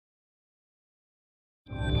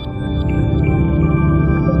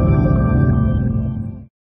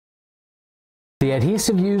The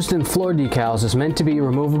adhesive used in floor decals is meant to be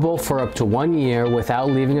removable for up to 1 year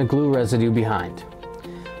without leaving a glue residue behind.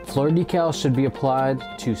 Floor decals should be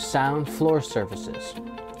applied to sound floor surfaces.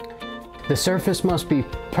 The surface must be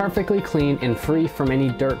perfectly clean and free from any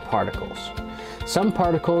dirt particles. Some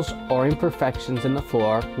particles or imperfections in the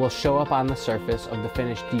floor will show up on the surface of the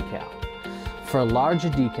finished decal. For larger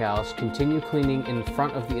decals, continue cleaning in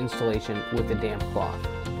front of the installation with a damp cloth.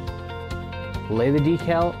 Lay the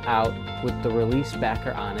decal out with the release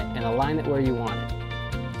backer on it and align it where you want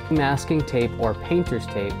it. Masking tape or painter's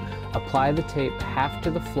tape, apply the tape half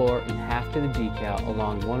to the floor and half to the decal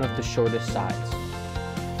along one of the shortest sides.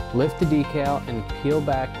 Lift the decal and peel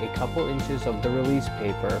back a couple inches of the release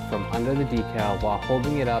paper from under the decal while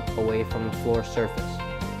holding it up away from the floor surface.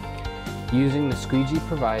 Using the squeegee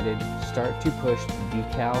provided, start to push the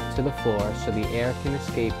decal to the floor so the air can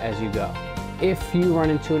escape as you go. If you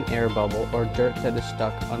run into an air bubble or dirt that is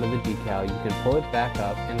stuck under the decal, you can pull it back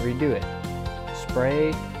up and redo it.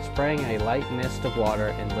 Spraying a light mist of water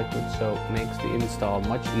and liquid soap makes the install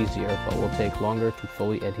much easier but will take longer to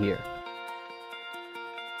fully adhere.